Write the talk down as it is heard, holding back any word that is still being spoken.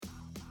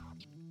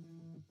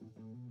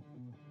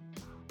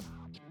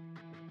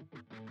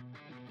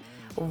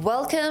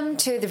Welcome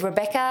to the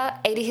Rebecca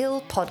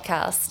Adehill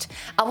Podcast.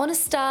 I want to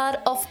start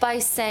off by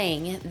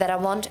saying that I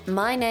want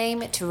my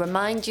name to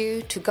remind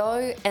you to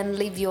go and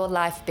live your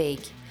life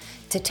big,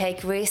 to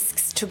take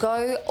risks, to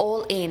go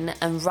all in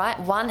and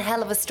write one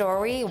hell of a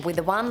story with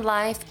the one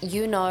life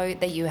you know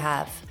that you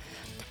have.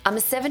 I'm a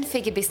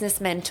 7-figure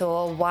business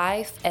mentor,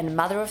 wife, and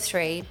mother of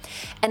 3,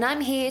 and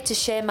I'm here to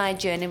share my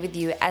journey with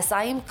you as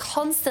I am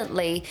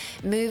constantly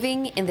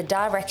moving in the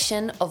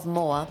direction of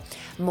more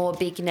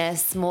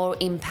bigness, more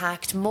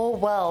impact, more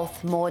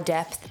wealth, more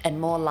depth, and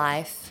more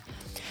life.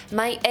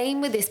 My aim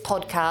with this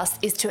podcast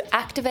is to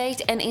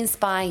activate and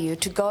inspire you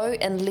to go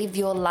and live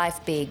your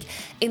life big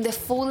in the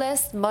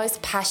fullest,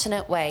 most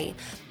passionate way.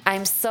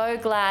 I'm so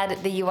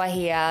glad that you are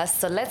here,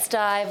 so let's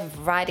dive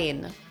right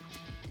in.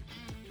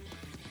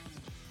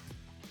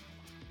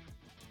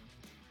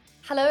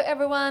 Hello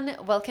everyone,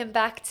 welcome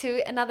back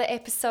to another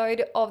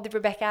episode of the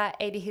Rebecca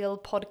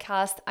Adehill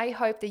Podcast. I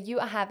hope that you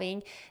are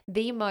having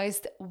the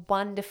most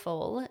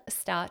wonderful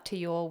start to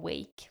your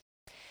week.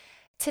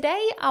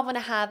 Today I want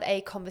to have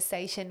a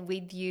conversation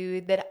with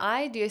you that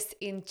I just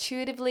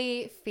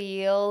intuitively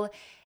feel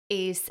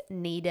is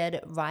needed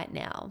right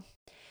now.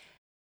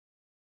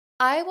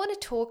 I want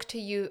to talk to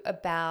you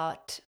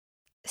about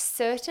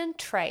certain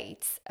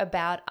traits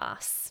about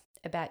us,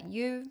 about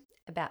you,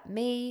 about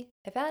me,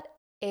 about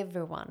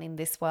everyone in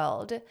this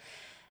world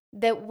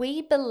that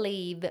we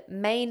believe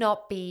may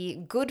not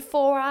be good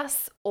for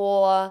us,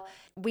 or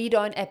we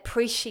don't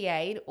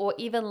appreciate or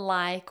even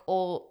like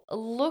or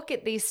look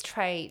at these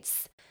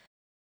traits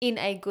in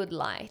a good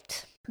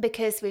light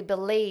because we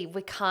believe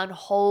we can't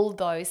hold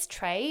those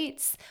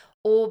traits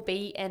or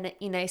be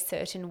in a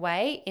certain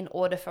way in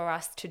order for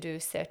us to do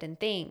certain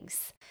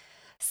things.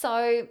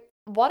 So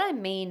what I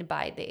mean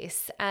by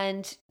this,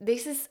 and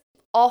this is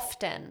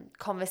often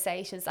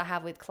conversations I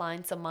have with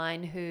clients of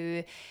mine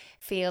who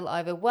feel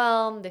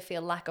overwhelmed, they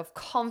feel lack of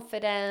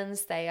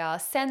confidence, they are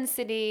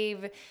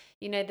sensitive,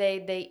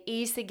 they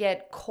easily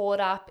get caught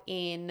up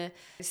in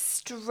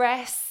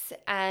stress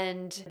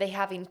and they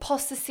have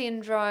imposter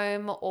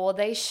syndrome, or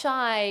they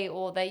shy,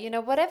 or they,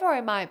 whatever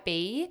it might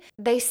be.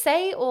 They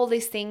say all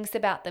these things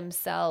about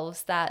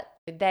themselves that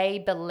they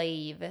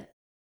believe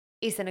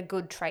isn't a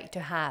good trait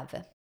to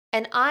have.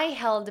 And I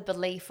held the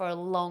belief for a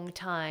long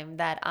time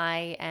that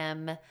I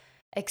am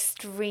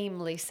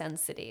extremely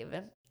sensitive.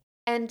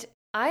 And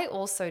I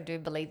also do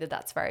believe that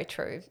that's very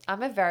true.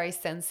 I'm a very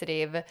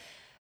sensitive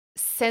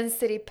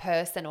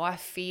person, or I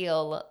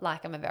feel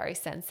like I'm a very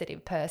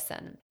sensitive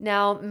person.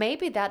 Now,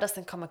 maybe that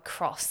doesn't come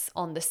across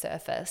on the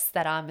surface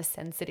that I'm a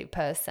sensitive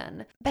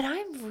person, but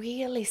I'm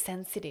really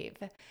sensitive.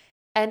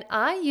 And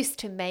I used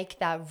to make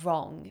that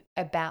wrong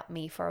about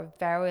me for a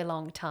very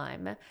long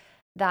time,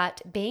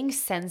 that being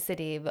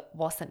sensitive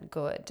wasn't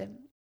good.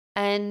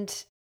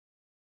 And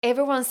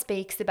everyone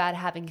speaks about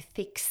having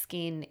thick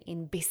skin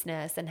in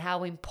business and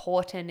how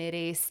important it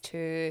is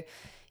to,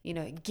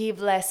 give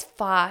less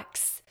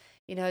fucks,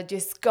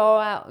 just go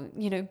out,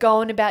 go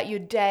on about your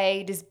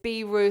day, just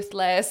be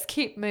ruthless,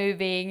 keep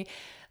moving.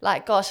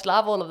 Like, gosh,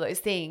 love all of those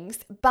things.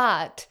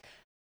 But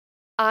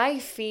I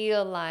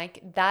feel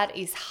like that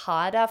is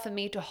harder for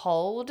me to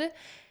hold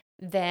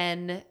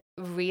than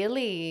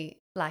really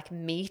like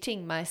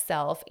meeting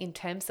myself in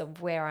terms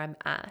of where I'm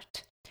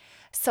at.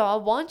 So I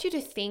want you to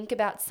think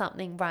about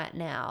something right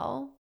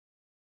now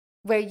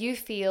where you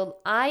feel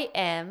I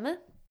am,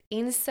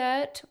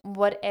 insert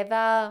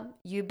whatever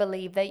you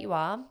believe that you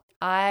are.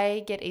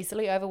 I get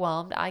easily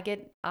overwhelmed.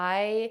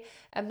 I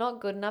am not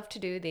good enough to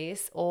do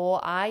this, or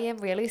I am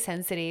really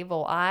sensitive,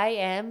 or I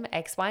am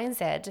X, Y, and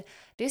Z.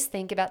 Just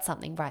think about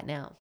something right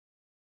now.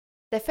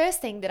 The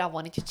first thing that I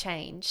wanted to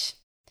change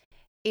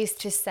is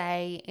to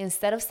say,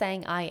 instead of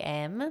saying I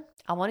am,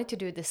 I wanted to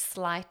do the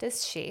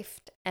slightest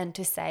shift and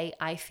to say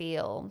I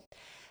feel.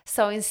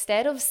 So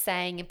instead of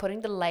saying and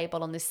putting the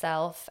label on the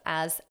self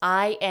as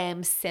I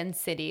am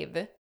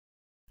sensitive,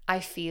 I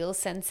feel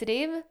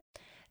sensitive,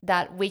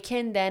 that we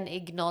can then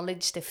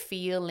acknowledge the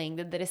feeling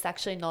that is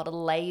actually not a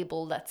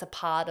label, that's a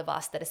part of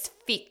us that is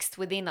fixed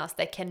within us,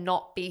 that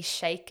cannot be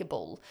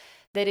shakeable.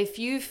 That if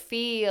you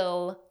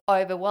feel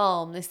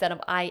overwhelmed, instead of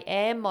I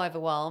am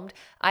overwhelmed,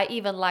 I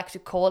even like to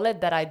call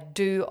it that I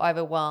do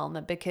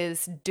overwhelm,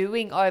 because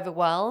doing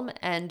overwhelm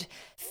and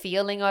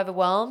feeling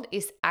overwhelmed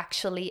is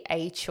actually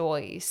a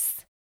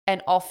choice.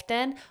 And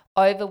often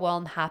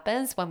overwhelm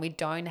happens when we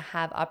don't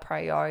have our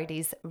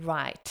priorities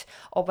right,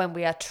 or when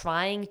we are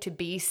trying to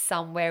be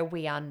somewhere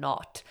we are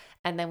not,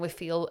 and then we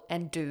feel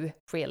and do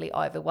really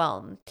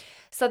overwhelm.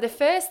 So the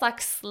first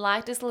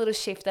slightest little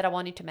shift that I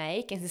wanted to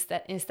make is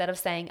that instead of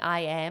saying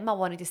I am, I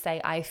wanted to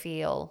say I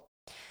feel.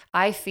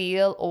 I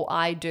feel, or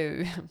I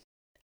do.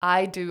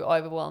 I do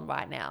overwhelm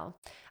right now.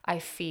 I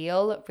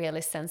feel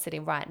really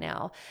sensitive right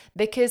now,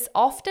 because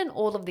often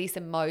all of these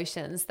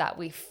emotions that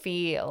we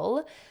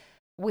feel,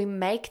 we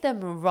make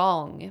them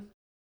wrong,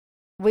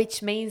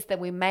 which means that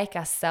we make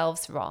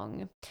ourselves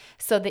wrong.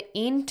 So the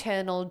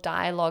internal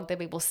dialogue that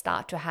we will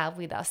start to have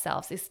with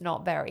ourselves is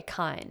not very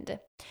kind.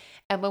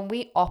 And when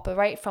we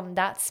operate from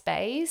that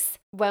space,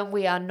 when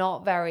we are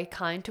not very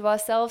kind to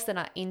ourselves and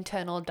our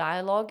internal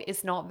dialogue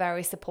is not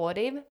very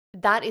supportive,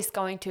 that is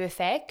going to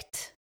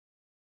affect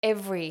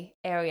every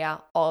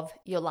area of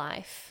your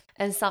life.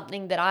 And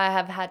something that I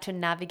have had to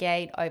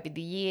navigate over the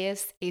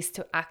years is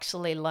to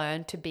actually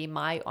learn to be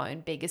my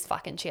own biggest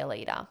fucking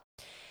cheerleader.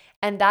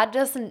 And that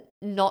doesn't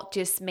not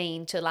just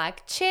mean to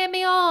like cheer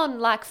me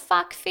on, like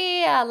fuck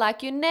fear,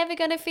 like you're never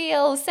gonna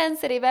feel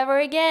sensitive ever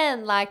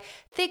again, like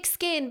thick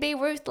skin, be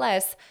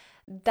ruthless.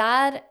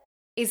 That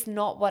is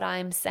not what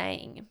I'm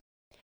saying.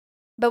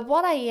 But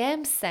what I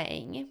am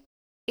saying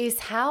is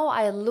how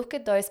I look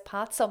at those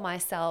parts of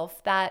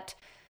myself that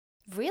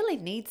really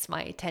needs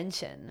my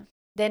attention.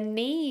 There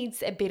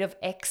needs a bit of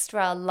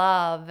extra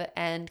love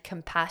and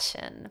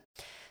compassion.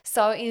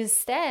 So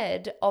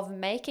instead of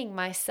making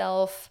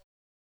myself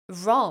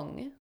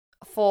wrong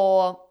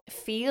for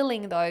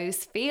feeling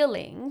those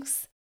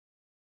feelings,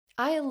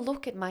 I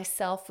look at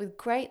myself with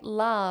great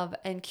love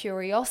and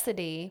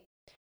curiosity,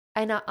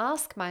 and I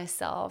ask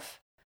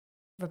myself,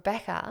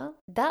 Rebecca,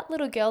 that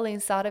little girl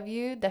inside of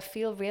you that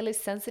feels really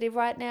sensitive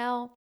right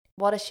now,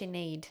 what does she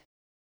need?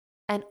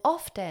 And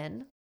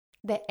often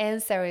the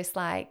answer is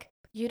like,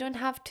 you don't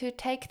have to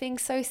take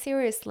things so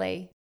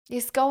seriously.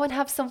 Just go and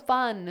have some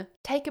fun.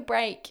 Take a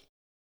break.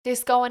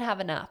 Just go and have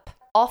a nap.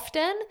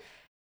 Often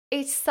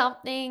it's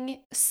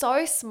something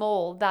so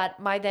small that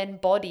my then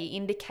body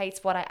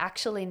indicates what I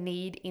actually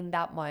need in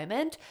that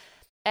moment.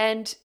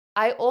 And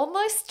I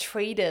almost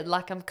treat it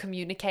like I'm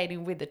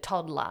communicating with a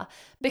toddler,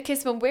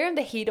 because when we're in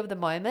the heat of the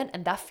moment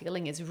and that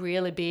feeling is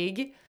really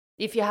big,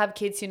 if you have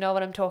kids, you know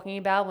what I'm talking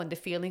about, when the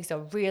feelings are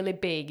really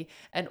big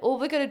and all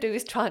we're going to do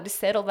is trying to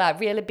settle that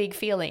really big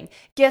feeling.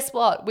 Guess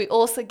what? We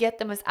also get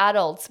them as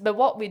adults. But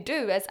what we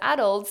do as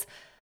adults,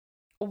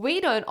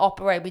 we don't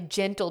operate with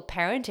gentle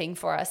parenting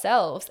for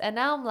ourselves. And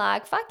now I'm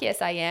like, fuck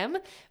yes, I am.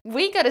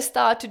 We got to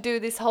start to do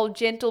this whole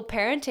gentle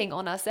parenting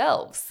on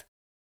ourselves.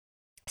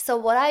 So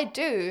what I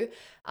do,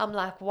 I'm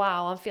like,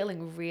 wow, I'm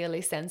feeling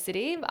really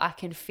sensitive. I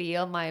can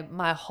feel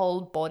my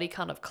whole body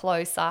kind of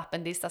close up,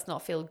 and this does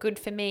not feel good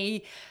for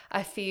me.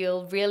 I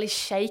feel really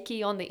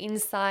shaky on the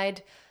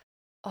inside.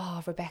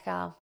 Oh,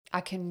 Rebecca, I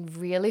can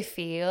really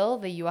feel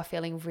that you are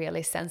feeling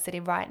really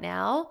sensitive right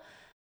now.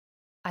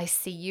 I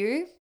see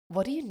you.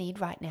 What do you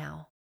need right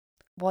now?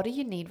 What do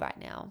you need right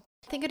now?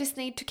 I think I just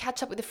need to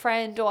catch up with a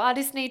friend, or I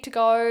just need to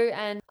go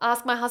and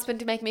ask my husband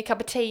to make me a cup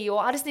of tea, or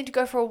I just need to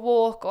go for a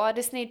walk, or I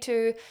just need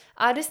to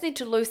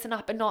loosen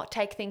up and not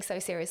take things so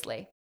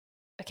seriously.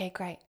 Okay,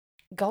 great.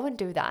 Go and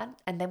do that,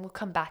 and then we'll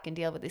come back and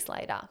deal with this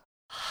later.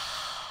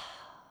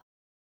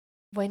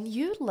 When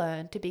you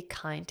learn to be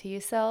kind to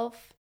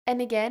yourself,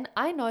 and again,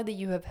 I know that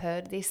you have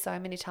heard this so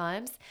many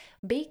times,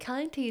 be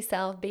kind to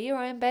yourself, be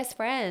your own best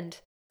friend.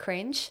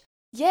 Cringe.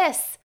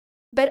 Yes,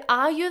 but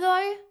are you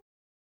though?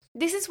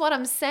 This is what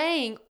I'm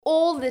saying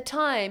all the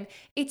time.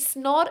 It's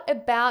not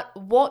about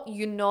what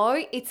you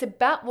know. It's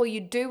about what you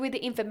do with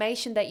the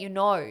information that you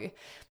know.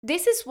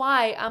 This is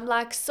why I'm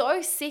like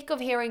so sick of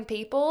hearing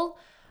people.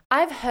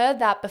 I've heard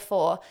that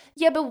before.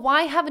 Yeah, but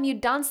why haven't you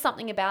done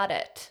something about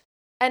it?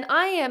 And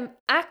I am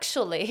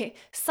actually,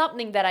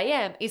 something that I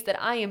am is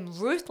that I am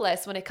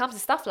ruthless when it comes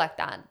to stuff like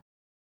that.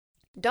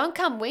 Don't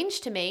come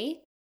whinge to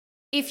me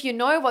if you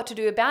know what to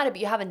do about it, but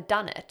you haven't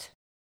done it.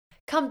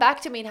 Come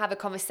back to me and have a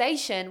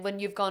conversation when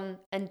you've gone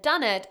and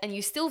done it and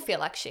you still feel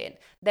like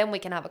shit. Then we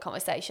can have a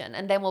conversation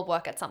and then we'll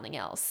work at something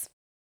else.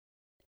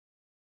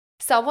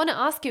 So I want to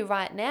ask you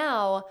right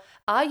now,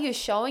 are you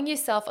showing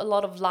yourself a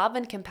lot of love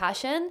and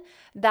compassion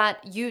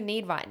that you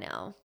need right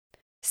now?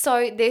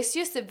 So there's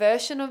just a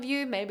version of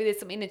you, maybe there's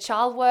some inner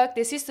child work,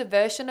 there's just a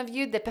version of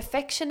you, the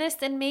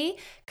perfectionist in me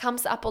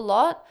comes up a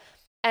lot.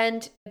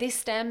 And this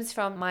stems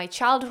from my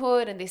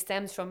childhood, and this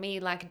stems from me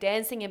like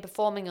dancing and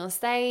performing on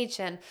stage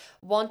and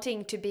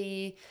wanting to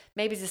be,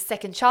 maybe it's a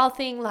second child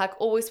thing, like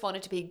always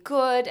wanted to be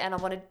good and I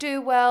want to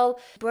do well.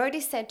 Brody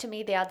said to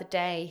me the other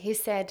day, he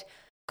said,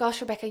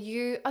 gosh, Rebecca,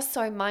 you are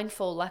so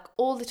mindful, like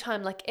all the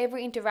time, like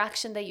every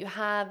interaction that you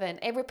have and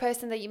every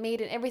person that you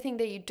meet and everything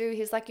that you do.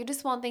 He's like, you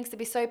just want things to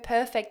be so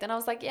perfect. And I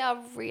was like, yeah,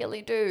 I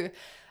really do.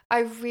 I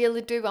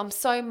really do. I'm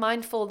so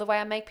mindful the way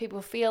I make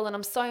people feel. And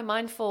I'm so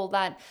mindful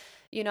that,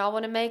 you know, I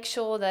want to make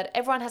sure that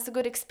everyone has a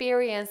good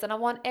experience and I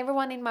want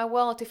everyone in my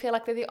world to feel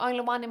like they're the only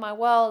one in my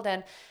world.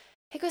 And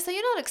he goes, so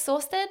you're not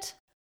exhausted?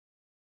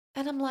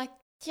 And I'm like,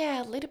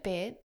 yeah, a little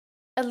bit.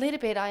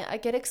 I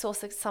get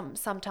exhausted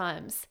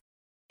sometimes.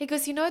 He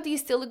goes, you know that you're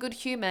still a good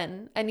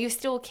human and you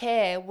still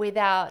care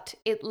without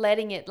it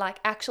letting it like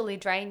actually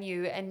drain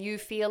you and you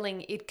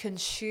feeling it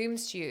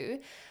consumes you.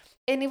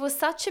 And it was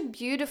such a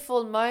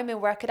beautiful moment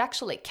where I could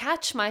actually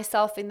catch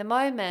myself in the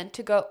moment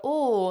to go,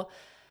 oh,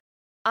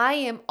 I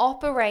am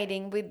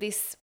operating with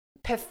this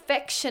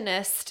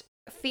perfectionist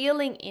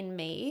feeling in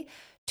me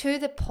to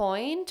the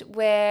point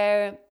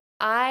where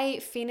I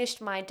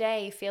finished my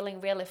day feeling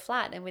really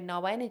flat and with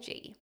no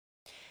energy.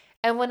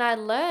 And when I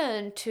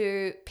learned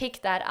to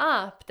pick that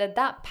up,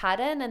 that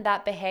pattern and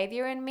that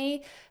behavior in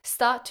me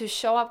start to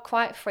show up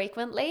quite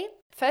frequently.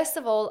 First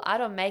of all, I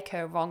don't make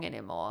her wrong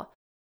anymore.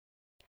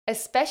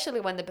 especially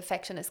when the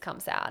perfectionist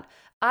comes out.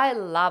 I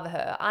love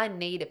her. I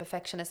need a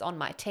perfectionist on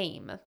my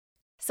team.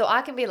 So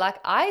I can be like,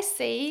 I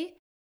see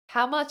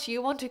how much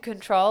you want to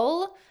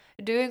control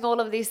doing all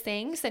of these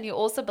things, and you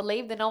also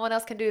believe that no one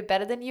else can do it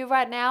better than you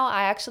right now.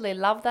 I actually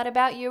love that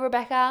about you,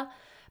 Rebecca.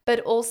 But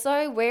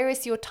also, where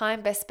is your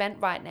time best spent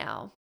right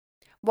now?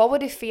 What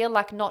would it feel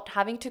like not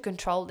having to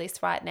control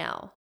this right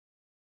now?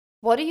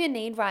 What do you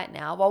need right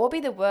now? What will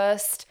be the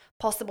worst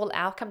possible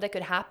outcome that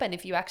could happen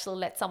if you actually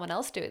let someone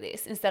else do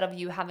this instead of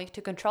you having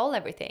to control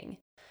everything?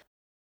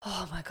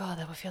 Oh my God,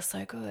 that would feel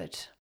so good.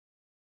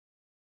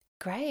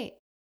 Great.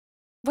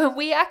 When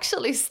we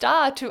actually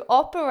start to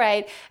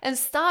operate and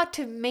start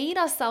to meet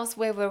ourselves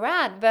where we're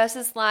at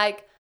versus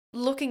like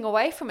looking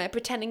away from it,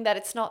 pretending that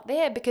it's not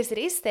there, because it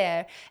is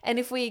there. And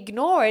if we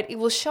ignore it, it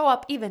will show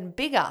up even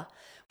bigger,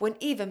 with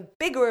even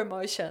bigger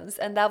emotions,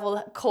 and that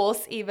will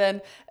cause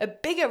even a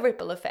bigger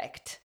ripple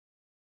effect.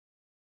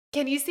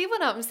 Can you see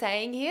what I'm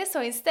saying here?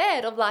 So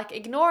instead of like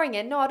ignoring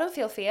it, no, I don't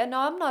feel fear. No,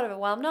 I'm not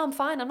overwhelmed. No, I'm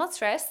fine. I'm not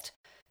stressed.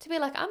 To be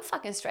like, I'm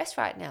fucking stressed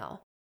right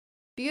now.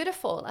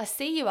 Beautiful. I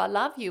see you. I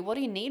love you. What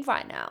do you need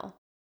right now?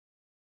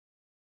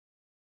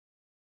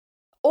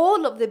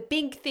 All of the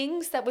big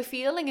things that we're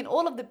feeling and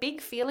all of the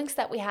big feelings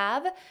that we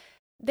have,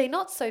 they're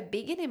not so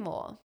big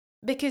anymore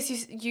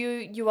because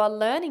you are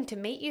learning to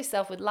meet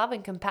yourself with love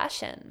and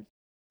compassion.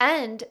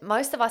 And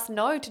most of us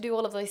know to do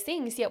all of those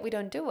things, yet we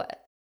don't do it.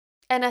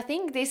 And I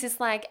think this is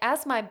like,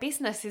 as my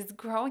business is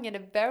growing at a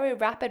very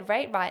rapid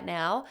rate right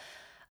now,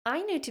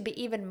 I need to be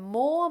even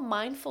more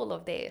mindful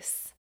of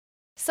this.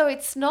 So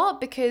it's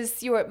not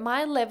because you're at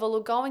my level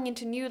or going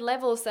into new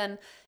levels and,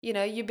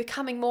 you're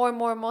becoming more and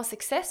more and more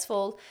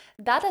successful.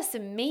 That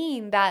doesn't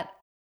mean that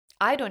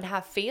I don't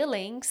have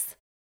feelings.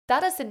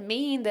 That doesn't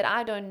mean that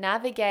I don't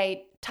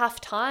navigate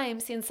tough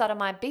times inside of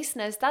my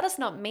business. That does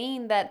not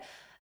mean that,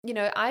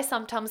 I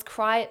sometimes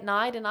cry at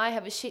night and I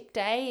have a shit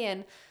day.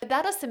 And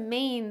that doesn't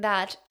mean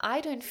that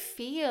I don't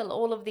feel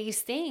all of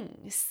these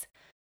things.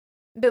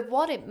 But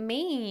what it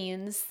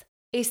means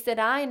is that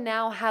I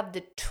now have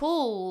the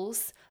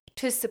tools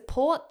to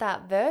support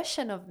that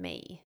version of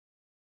me.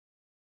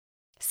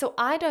 So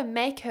I don't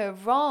make her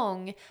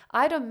wrong.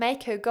 I don't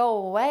make her go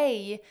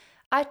away.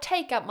 I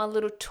take up my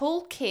little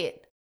toolkit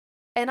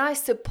and I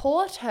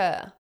support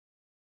her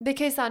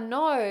because I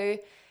know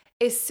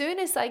as soon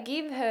as I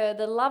give her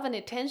the love and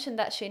attention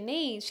that she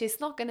needs,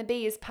 she's not going to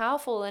be as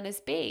powerful and as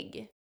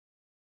big.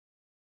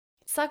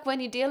 It's like when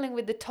you're dealing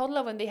with the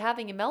toddler when they're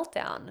having a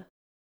meltdown.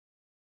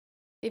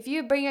 If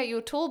you bring out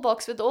your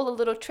toolbox with all the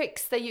little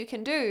tricks that you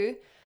can do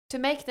to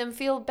make them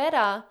feel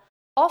better,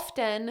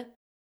 often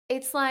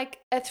it's like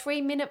a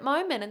 3-minute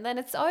moment and then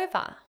it's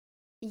over.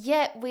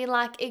 Yet we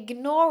like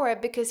ignore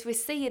it because we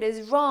see it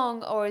as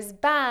wrong or as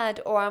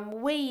bad or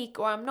I'm weak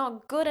or I'm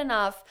not good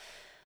enough.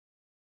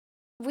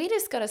 We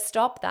just got to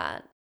stop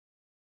that.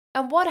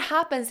 And what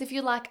happens if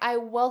you like, I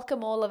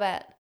welcome all of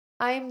it.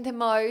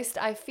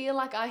 I feel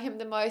like I am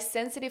the most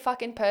sensitive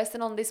fucking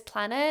person on this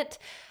planet.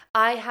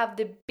 I have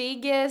the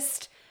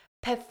biggest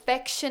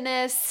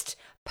perfectionist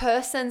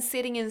person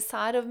sitting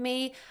inside of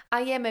me.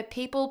 I am a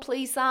people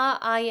pleaser.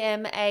 I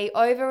am a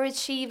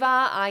overachiever.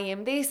 I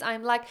am this.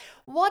 I'm like,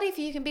 what if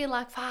you can be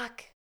like,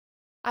 fuck,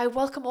 I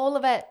welcome all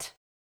of it.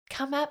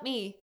 Come at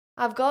me.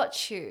 I've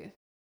got you.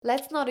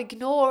 Let's not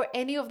ignore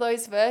any of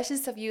those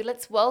versions of you.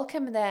 Let's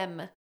welcome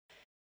them.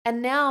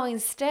 And now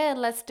instead,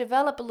 let's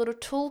develop a little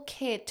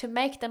toolkit to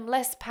make them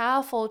less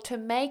powerful, to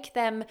make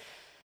them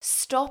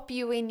stop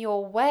you in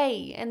your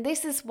way. And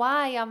this is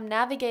why I'm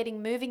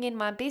navigating moving in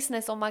my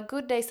business on my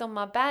good days, on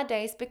my bad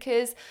days,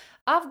 because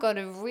I've got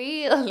a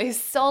really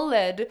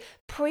solid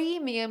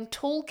premium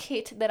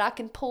toolkit that I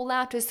can pull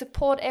out to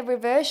support every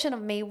version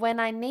of me when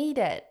I need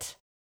it.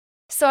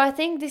 So I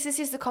think this is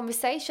just the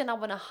conversation I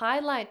want to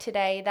highlight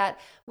today, that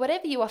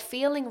whatever you are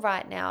feeling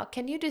right now,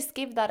 can you just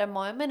give that a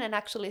moment and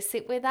actually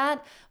sit with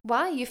that?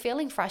 Why are you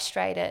feeling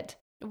frustrated?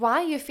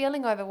 Why are you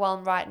feeling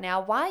overwhelmed right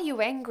now? Why are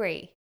you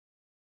angry?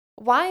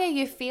 Why are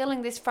you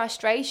feeling this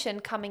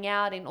frustration coming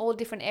out in all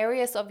different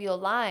areas of your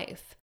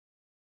life?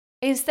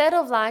 Instead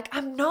of like,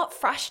 I'm not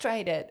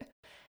frustrated.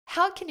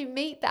 How can you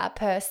meet that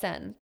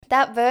person,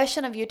 that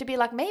version of you, to be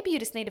like, maybe you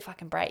just need a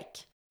fucking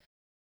break.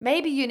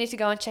 Maybe you need to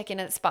go and check in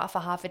at the spa for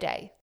half a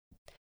day.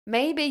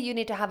 Maybe you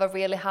need to have a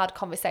really hard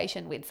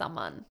conversation with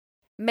someone.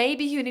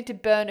 Maybe you need to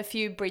burn a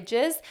few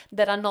bridges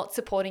that are not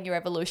supporting your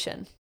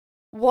evolution.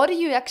 What do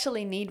you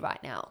actually need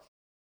right now?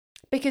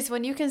 Because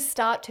when you can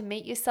start to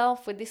meet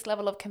yourself with this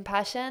level of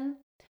compassion,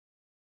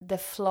 the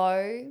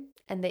flow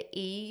and the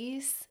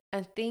ease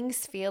and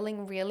things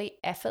feeling really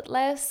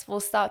effortless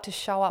will start to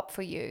show up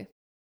for you.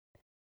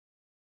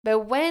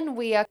 But when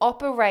we are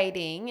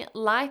operating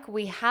like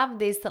we have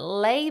this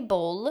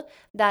label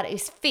that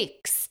is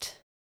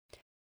fixed,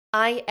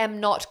 I am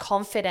not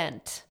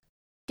confident.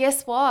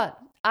 Guess what?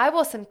 I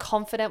wasn't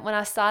confident when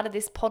I started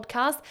this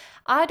podcast.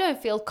 I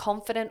don't feel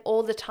confident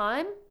all the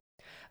time,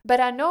 but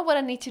I know what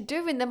I need to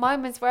do in the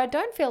moments where I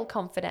don't feel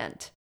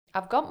confident.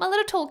 I've got my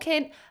little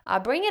toolkit, I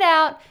bring it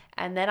out,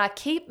 and then I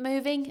keep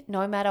moving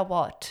no matter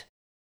what.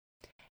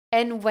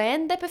 And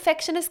when the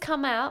perfectionist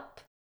come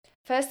up,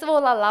 first of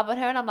all, I love on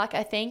her and I'm like,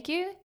 I thank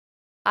you.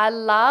 I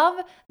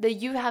love that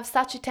you have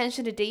such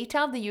attention to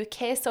detail, that you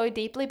care so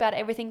deeply about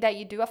everything that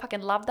you do. I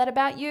fucking love that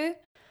about you.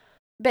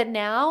 But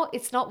now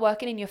it's not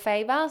working in your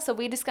favor. So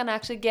we're just going to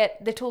actually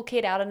get the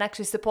toolkit out and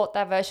actually support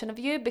that version of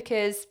you,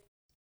 because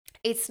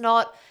it's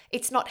not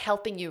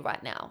helping you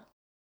right now.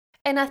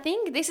 And I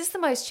think this is the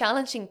most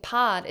challenging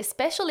part,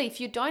 especially if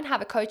you don't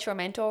have a coach or a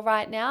mentor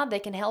right now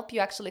that can help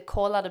you actually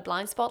call out a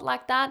blind spot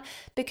like that,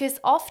 because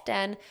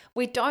often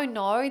we don't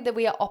know that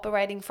we are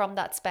operating from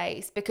that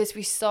space because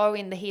we're so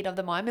in the heat of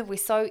the moment, we're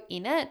so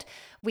in it,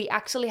 we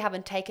actually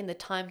haven't taken the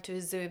time to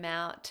zoom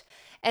out.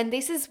 And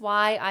this is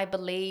why I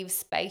believe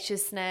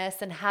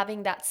spaciousness and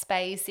having that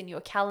space in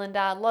your calendar,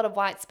 a lot of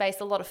white space,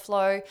 a lot of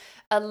flow,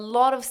 a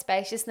lot of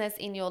spaciousness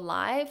in your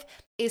life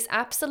is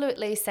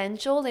absolutely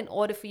essential in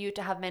order for you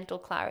to have mental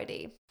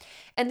clarity.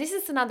 And this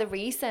is another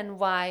reason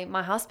why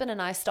my husband and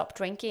I stopped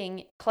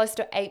drinking close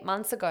to 8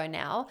 months ago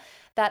now,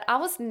 that I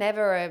was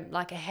never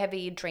a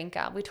heavy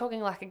drinker. We're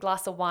talking like a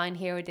glass of wine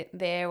here or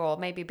there, or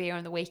maybe beer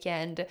on the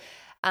weekend.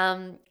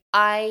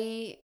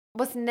 I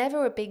was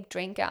never a big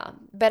drinker,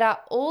 but I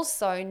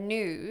also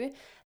knew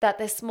that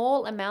the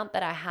small amount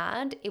that I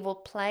had, it will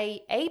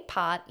play a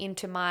part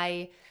into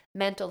my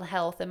mental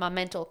health and my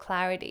mental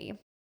clarity.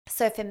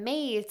 So for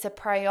me, it's a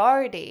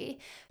priority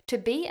to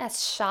be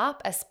as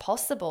sharp as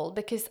possible,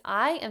 because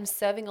I am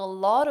serving a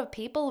lot of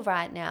people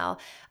right now.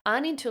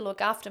 I need to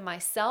look after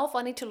myself.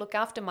 I need to look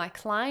after my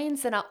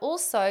clients. And I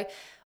also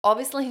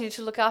obviously need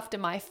to look after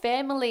my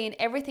family and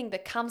everything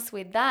that comes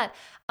with that.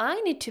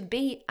 I need to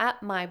be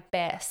at my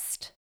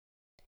best,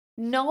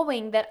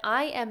 knowing that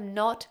I am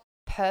not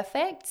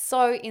perfect.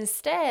 So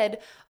instead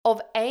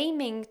of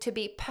aiming to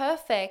be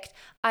perfect,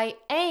 I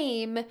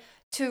aim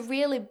to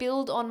really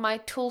build on my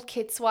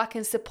toolkit so I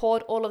can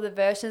support all of the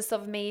versions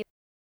of me,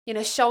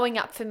 showing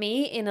up for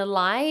me in a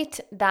light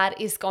that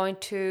is going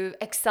to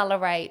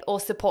accelerate or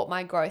support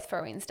my growth,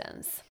 for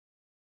instance.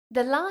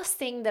 The last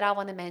thing that I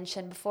want to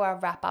mention before I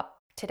wrap up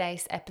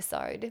today's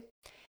episode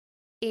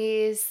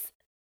is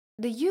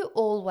that you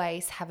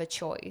always have a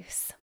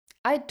choice.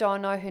 I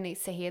don't know who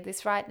needs to hear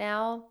this right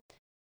now,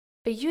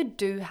 but you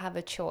do have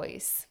a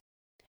choice.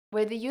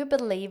 Whether you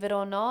believe it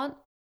or not,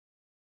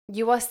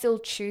 you are still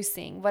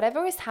choosing.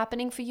 Whatever is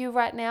happening for you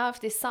right now,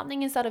 if there's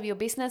something inside of your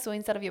business or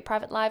inside of your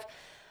private life,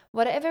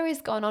 whatever is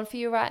going on for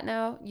you right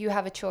now, you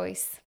have a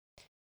choice.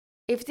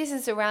 If this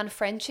is around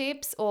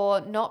friendships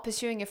or not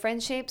pursuing your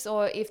friendships,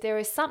 or if there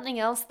is something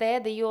else there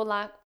that you're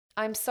like,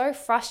 I'm so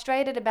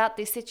frustrated about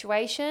this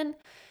situation,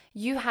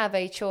 you have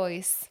a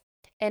choice.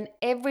 And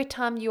every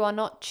time you are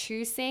not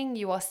choosing,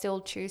 you are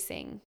still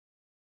choosing.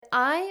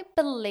 I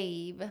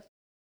believe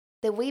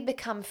that we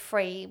become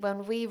free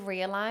when we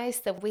realize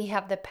that we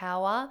have the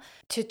power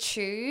to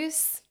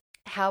choose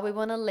how we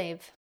want to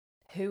live,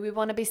 who we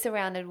want to be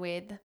surrounded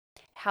with,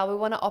 how we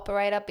want to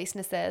operate our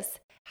businesses,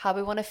 how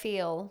we want to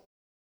feel,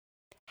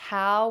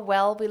 how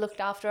well we looked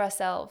after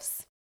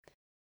ourselves,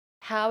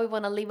 how we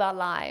want to live our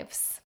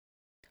lives.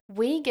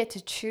 We get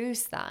to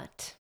choose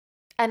that.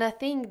 And I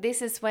think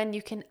this is when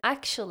you can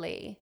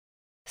actually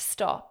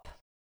stop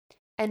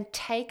and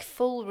take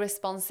full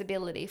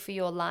responsibility for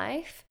your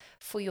life,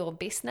 for your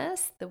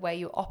business, the way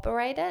you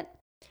operate it,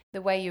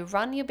 the way you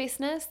run your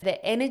business,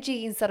 the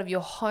energy inside of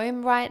your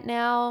home right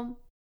now,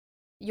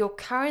 your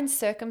current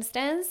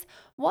circumstance.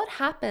 What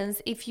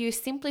happens if you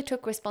simply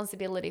took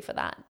responsibility for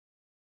that?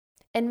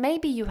 And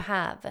maybe you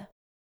have.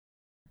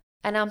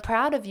 And I'm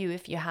proud of you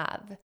if you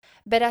have.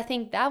 But I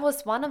think that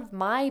was one of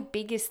my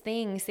biggest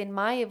things in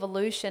my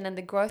evolution and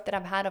the growth that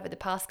I've had over the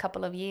past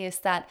couple of years,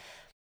 that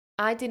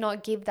I did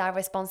not give that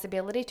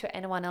responsibility to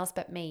anyone else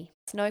but me.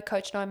 No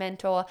coach, no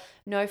mentor,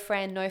 no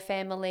friend, no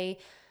family,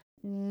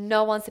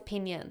 no one's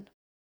opinion.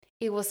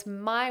 It was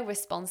my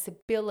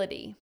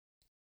responsibility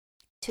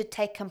to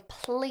take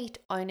complete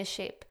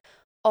ownership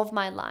of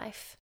my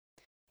life.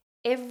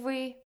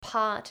 Every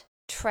part,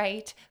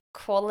 trait,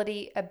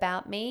 quality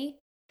about me,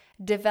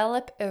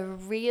 develop a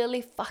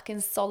really fucking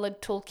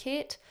solid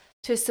toolkit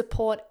to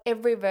support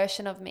every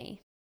version of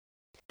me.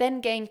 Then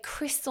gain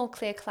crystal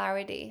clear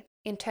clarity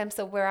in terms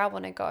of where I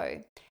want to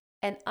go.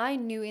 And I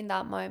knew in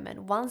that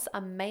moment, once I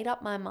made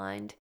up my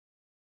mind,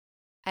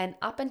 and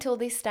up until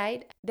this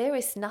state, there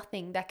is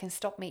nothing that can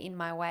stop me in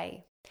my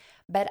way.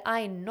 But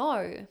I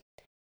know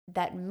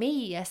that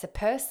me as a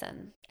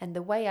person and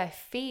the way I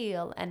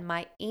feel and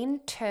my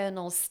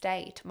internal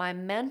state, my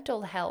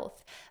mental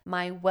health,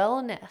 my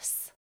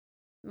wellness,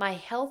 my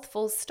health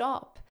full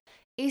stop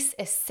is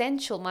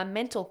essential, my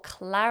mental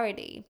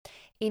clarity.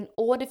 In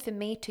order for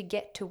me to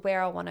get to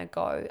where I want to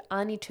go,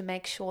 I need to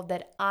make sure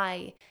that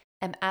I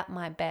am at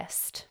my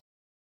best.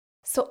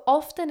 So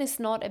often it's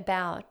not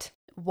about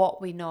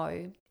what we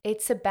know.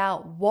 It's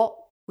about what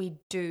we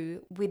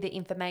do with the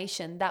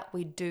information that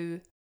we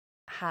do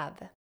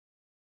have.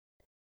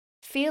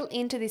 Feel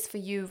into this for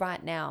you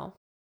right now.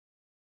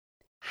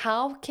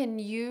 How can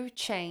you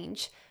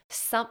change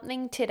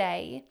something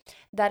today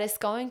that is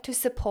going to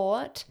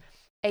support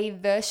a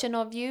version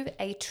of you,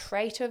 a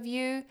trait of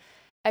you,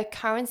 a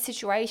current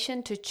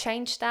situation, to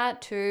change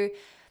that, to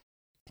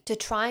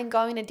try and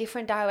go in a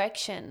different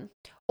direction,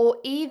 or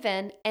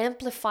even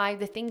amplify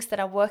the things that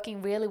are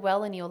working really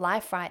well in your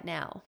life right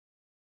now.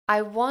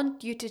 I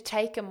want you to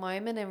take a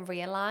moment and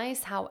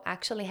realize how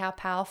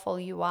powerful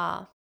you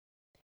are.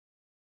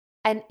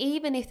 And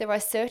even if there are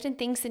certain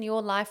things in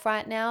your life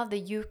right now that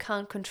you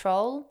can't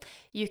control,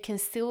 you can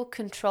still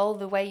control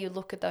the way you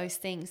look at those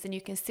things, and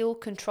you can still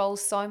control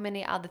so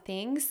many other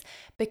things,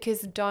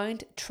 because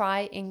don't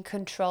try and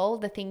control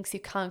the things you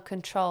can't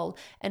control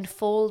and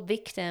fall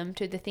victim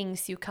to the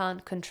things you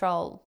can't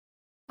control.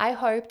 I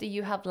hope that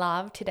you have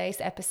loved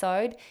today's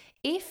episode.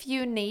 If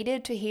you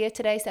needed to hear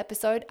today's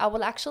episode, I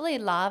will actually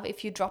love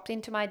if you dropped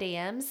into my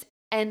DMs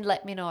and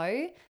let me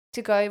know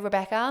to go,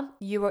 Rebecca,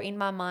 you were in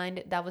my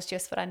mind. That was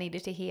just what I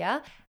needed to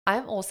hear.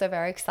 I'm also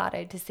very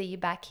excited to see you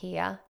back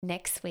here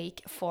next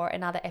week for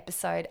another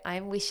episode.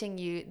 I'm wishing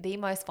you the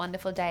most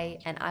wonderful day,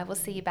 and I will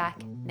see you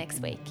back next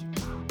week.